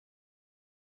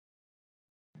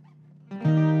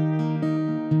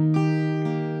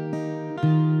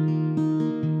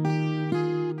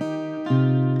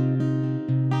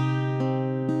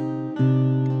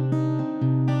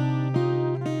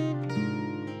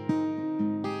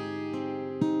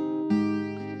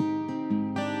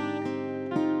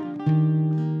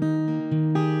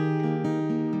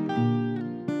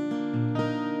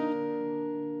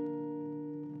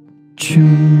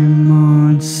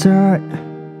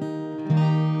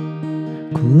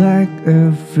Collect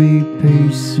every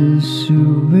piece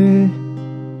of it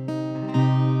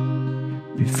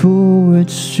before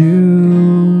it's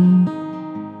too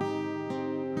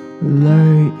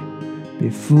late,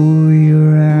 before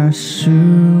your eyes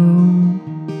too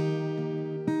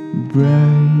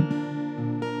bright.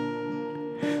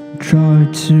 Try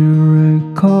to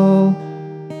recall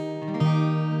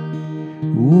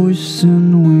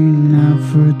wishing we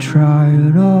never try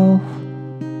at all.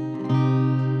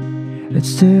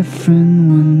 It's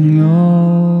different when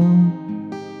you're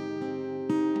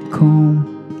calm,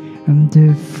 I'm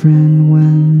different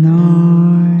when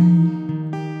I'm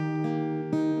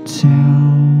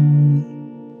down.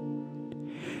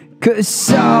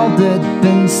 'Cause all that's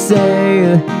been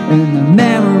said and the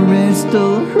memories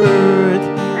still hurt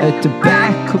at the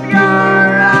back of your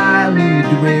eyelid,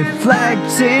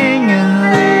 reflecting and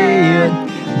lit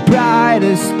bright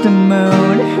as the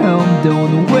moon.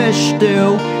 Don't wish to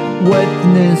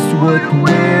witness what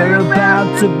we're about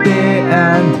to be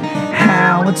and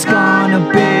how it's gonna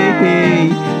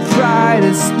be. Bright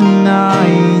as the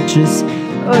night, just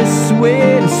us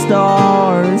with the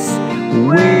stars.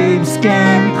 Waves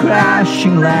came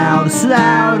crashing loud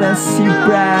as your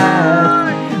breath.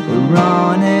 We're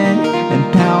running and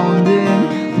pounding,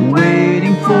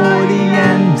 waiting for the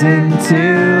ending to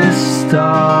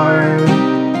start.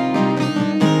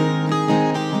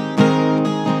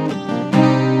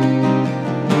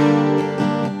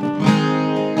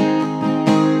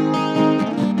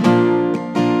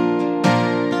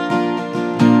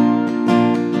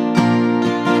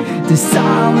 The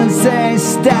silence is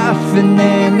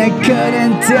deafening, I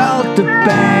couldn't tell the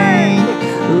pain.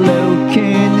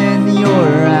 Looking in your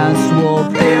eyes, well,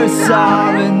 there's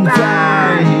all in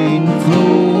vain.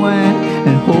 Flowing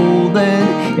and holding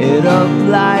it up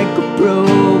like a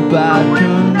robot.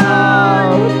 You're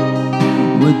not,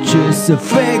 we're just the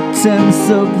victims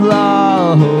of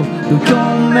love. Don't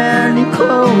come any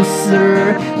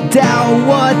closer, doubt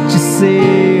what you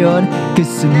said.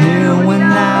 'Cause I'm here when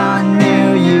I knew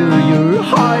you. Your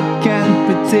heart can't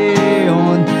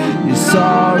pretend you're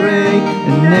sorry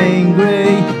and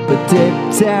angry, but deep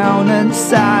down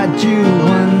inside you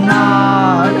are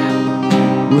not.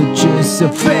 We're just the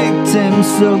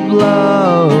victims of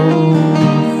love.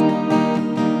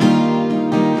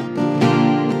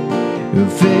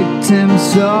 We're victims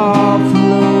of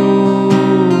love.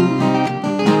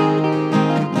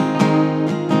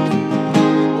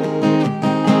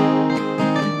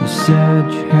 You said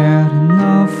you had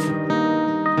enough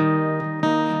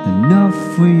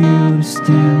for you to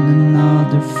stand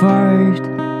another fight.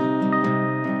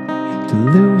 To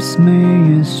lose me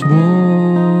is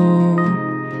what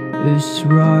is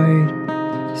right.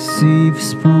 Save us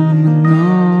from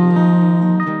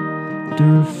another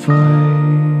fight.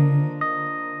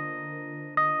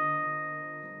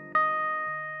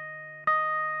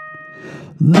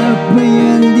 Look me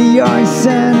in the eyes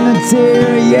and I tear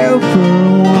you for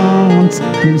once.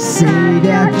 You say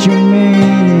that you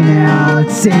mean it now,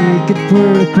 take it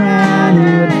for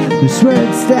granted. Those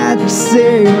words that you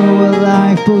say are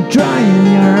like blow drying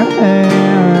your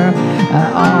hair. I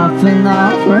often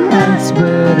offer hands,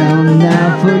 but I'll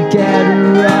never get it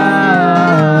right.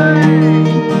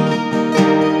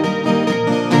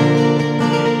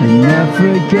 I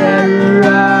never get it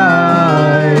right.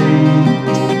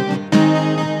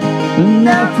 I'll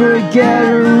never get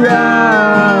it right.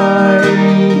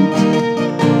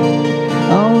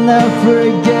 I'll never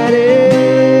get it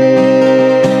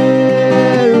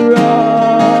right.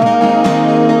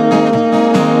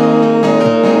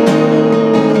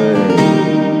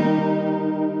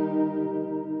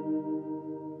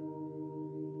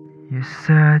 You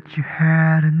said you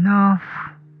had enough